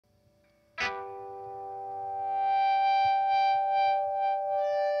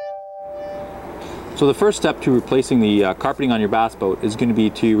So the first step to replacing the carpeting on your bass boat is going to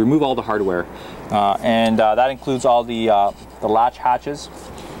be to remove all the hardware, and that includes all the latch hatches.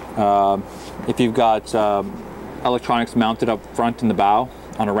 If you've got electronics mounted up front in the bow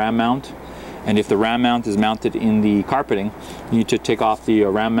on a ram mount, and if the ram mount is mounted in the carpeting, you need to take off the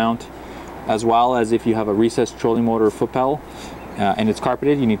ram mount, as well as if you have a recessed trolling motor or foot pedal and it's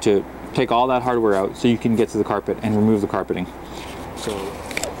carpeted, you need to take all that hardware out so you can get to the carpet and remove the carpeting. So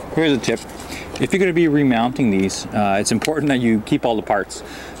here's a tip. If you're going to be remounting these, it's important that you keep all the parts.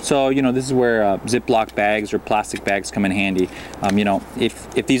 So, you know, this is where Ziploc bags or plastic bags come in handy. You know,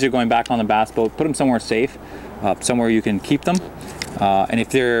 if these are going back on the bass boat, put them somewhere safe, somewhere you can keep them. And if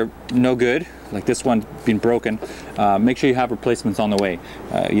they're no good, like this one being broken, make sure you have replacements on the way.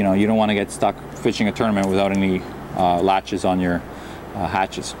 You know, you don't want to get stuck fishing a tournament without any latches on your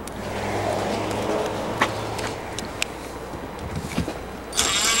hatches.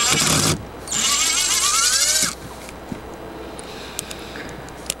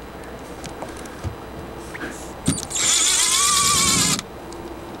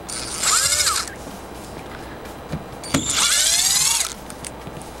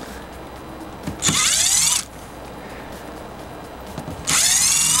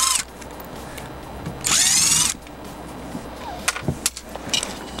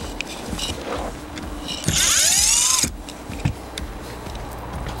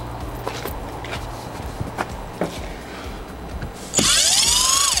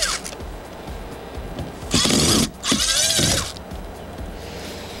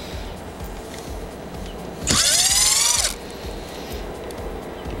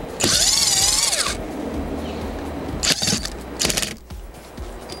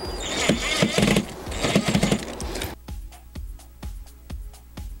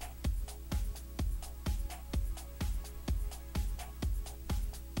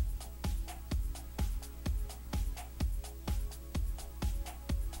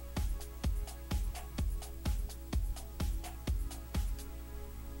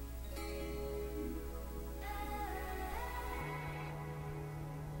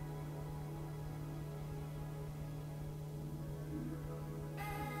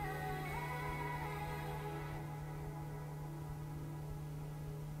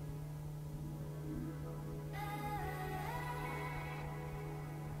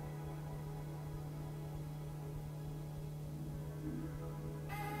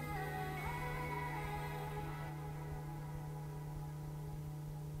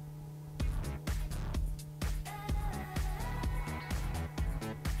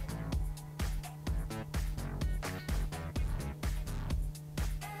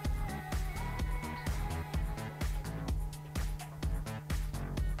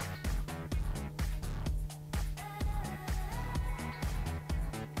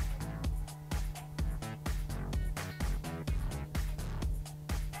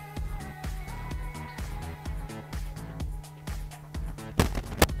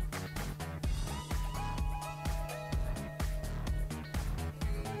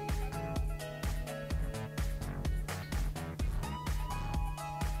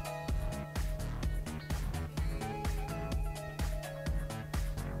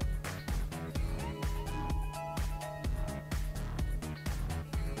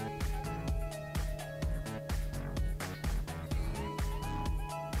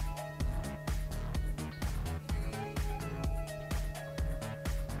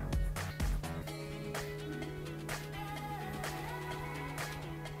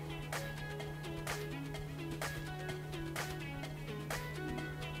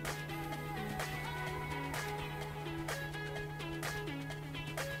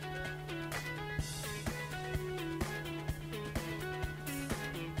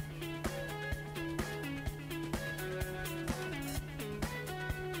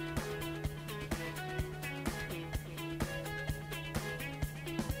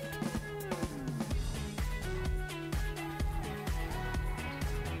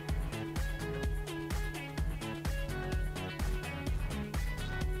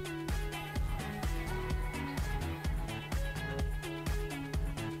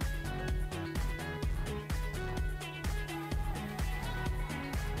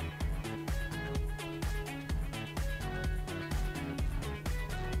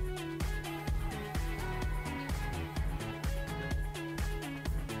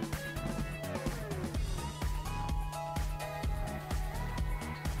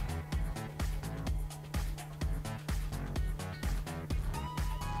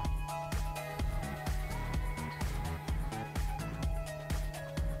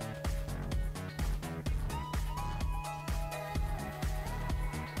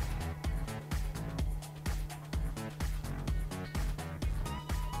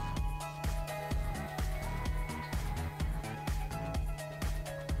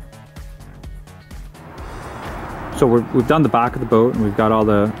 So we've done the back of the boat and we've got all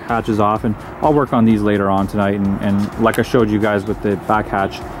the hatches off, and I'll work on these later on tonight. And like I showed you guys with the back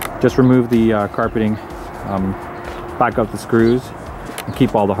hatch, just remove the carpeting, back up the screws, and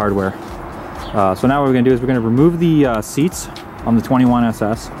keep all the hardware. So now what we're going to do is we're going to remove the seats on the 21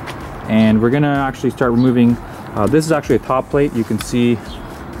 SS, and we're going to actually start removing, this is actually a top plate. You can see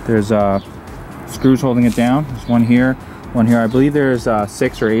there's screws holding it down. There's one here, one here. I believe there's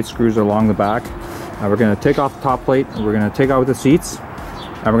 6 or 8 screws along the back. We're going to take off the top plate, and we're going to take out the seats,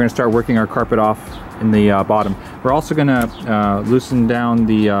 and we're going to start working our carpet off in the bottom. We're also going to loosen down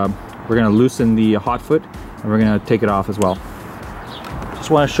the, we're going to loosen the hot foot, and we're going to take it off as well.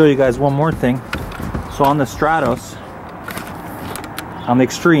 Just want to show you guys one more thing. So on the Stratos, on the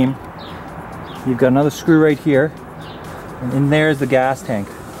Extreme, you've got another screw right here, and in there is the gas tank.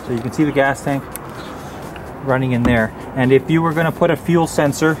 So you can see the gas tank running in there. And if you were going to put a fuel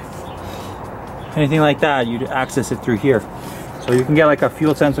sensor, anything like that, you'd access it through here. So you can get like a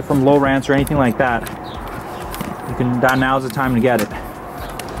fuel sensor from Lowrance or anything like that. You can, now's the time to get it.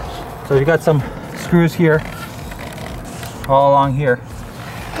 So you've got some screws here, all along here.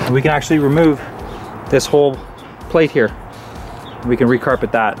 And we can actually remove this whole plate here. We can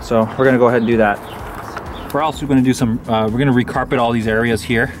recarpet that. So we're going to go ahead and do that. We're also going to do some, we're going to recarpet all these areas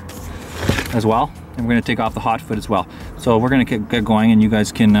here as well. And we're going to take off the hot foot as well. So we're going to get going, and you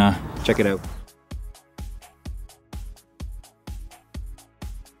guys can check it out.